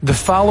The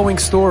following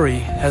story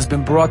has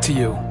been brought to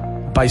you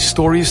by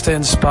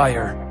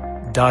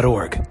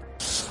StoriesToInspire.org.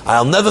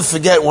 I'll never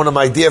forget one of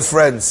my dear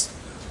friends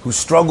who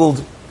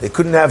struggled. They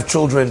couldn't have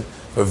children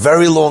for a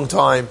very long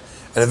time,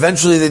 and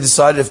eventually they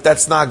decided if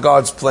that's not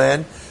God's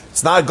plan,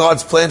 it's not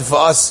God's plan for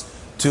us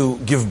to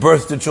give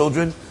birth to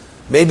children.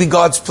 Maybe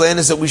God's plan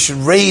is that we should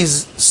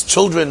raise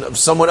children of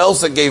someone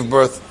else that gave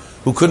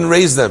birth who couldn't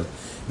raise them.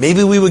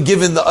 Maybe we were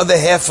given the other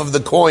half of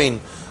the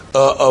coin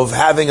of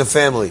having a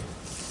family.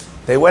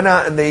 They went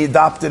out and they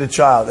adopted a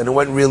child, and it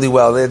went really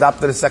well. They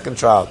adopted a second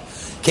child.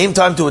 Came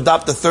time to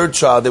adopt the third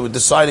child. They were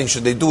deciding,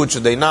 should they do it,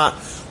 should they not?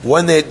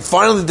 When they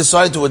finally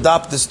decided to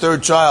adopt this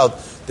third child,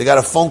 they got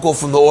a phone call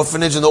from the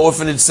orphanage, and the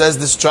orphanage says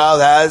this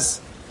child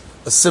has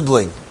a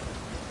sibling.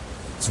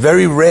 It's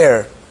very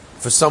rare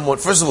for someone.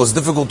 First of all, it's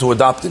difficult to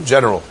adopt in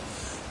general,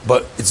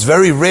 but it's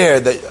very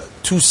rare that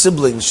two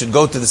siblings should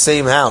go to the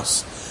same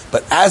house.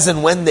 But as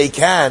and when they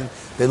can,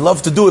 they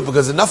love to do it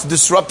because enough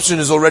disruption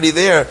is already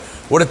there.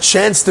 What a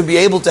chance to be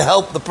able to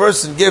help the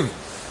person give.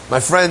 My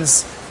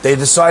friends, they're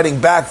deciding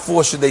back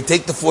for, should they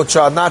take the fourth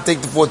child, not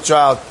take the fourth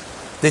child.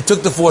 They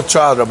took the fourth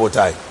child,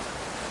 Rabotai.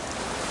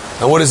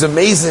 And what is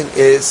amazing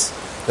is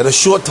that a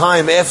short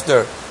time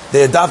after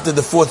they adopted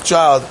the fourth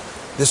child,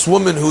 this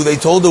woman who they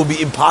told it would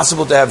be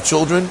impossible to have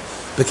children,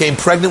 became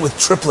pregnant with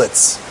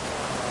triplets.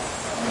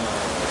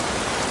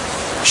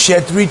 She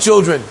had 3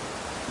 children.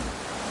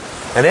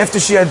 And after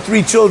she had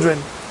 3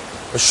 children,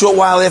 a short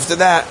while after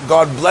that,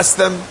 God blessed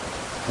them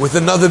with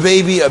another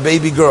baby, a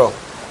baby girl.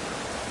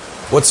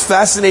 What's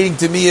fascinating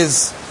to me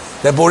is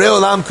that Borei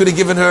Olam could have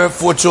given her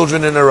 4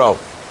 children in a row.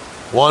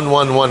 1,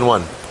 1, 1,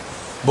 1.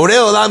 Borei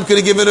Olam could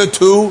have given her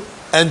 2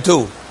 and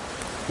 2.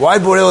 Why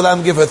Borei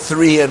Olam give her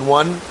 3 and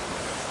 1?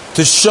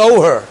 To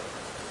show her,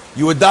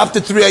 you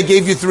adopted 3, I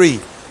gave you 3.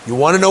 You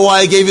want to know why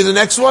I gave you the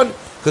next one?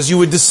 Because you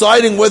were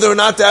deciding whether or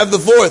not to have the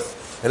 4th.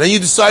 And then you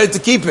decided to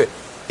keep it.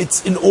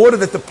 It's in order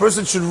that the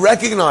person should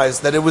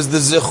recognize that it was the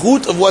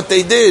zechut of what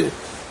they did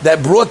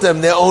that brought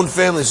them their own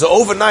family. So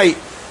overnight,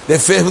 their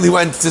family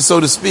went, so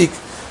to speak,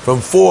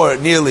 from 4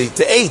 nearly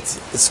to 8.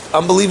 It's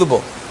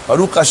unbelievable.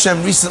 Baruch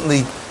Hashem,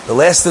 recently, the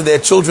last of their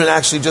children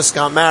actually just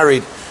got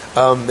married.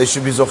 They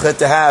should be zochet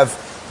to have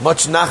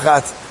much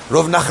nachat,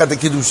 rov nachat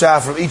kedusha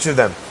from each of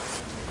them.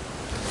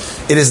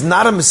 It is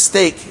not a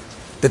mistake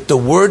that the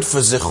word for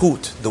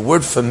zechut, the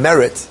word for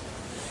merit,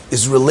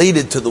 is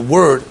related to the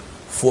word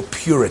for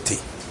purity.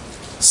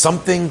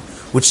 Something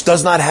which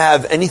does not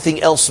have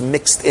anything else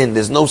mixed in.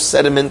 There's no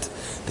sediment,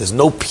 there's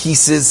no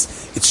pieces,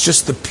 it's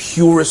just the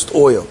purest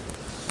oil.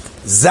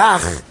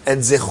 Zach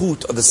and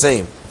zechut are the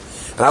same.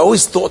 And I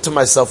always thought to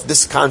myself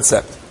this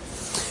concept.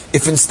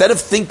 If instead of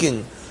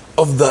thinking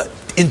of the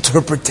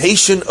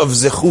interpretation of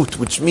zechut,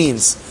 which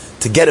means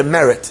to get a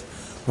merit,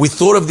 we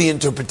thought of the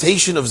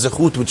interpretation of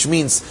zechut, which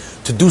means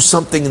to do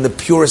something in the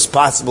purest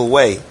possible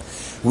way.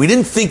 We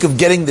didn't think of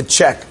getting the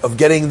check, of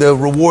getting the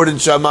reward in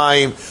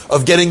Shamayim,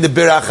 of getting the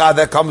biracha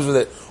that comes with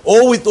it.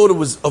 All we thought it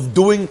was of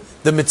doing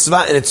the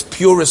mitzvah in its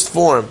purest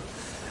form.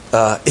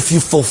 If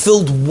you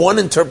fulfilled one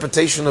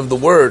interpretation of the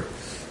word,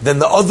 then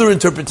the other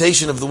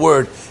interpretation of the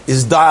word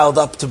is dialed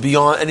up to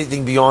beyond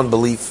anything beyond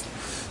belief.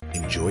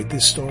 Enjoyed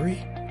this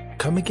story?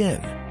 Come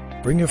again.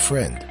 Bring a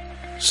friend.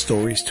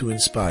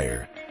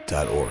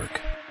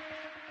 StoriesToInspire.org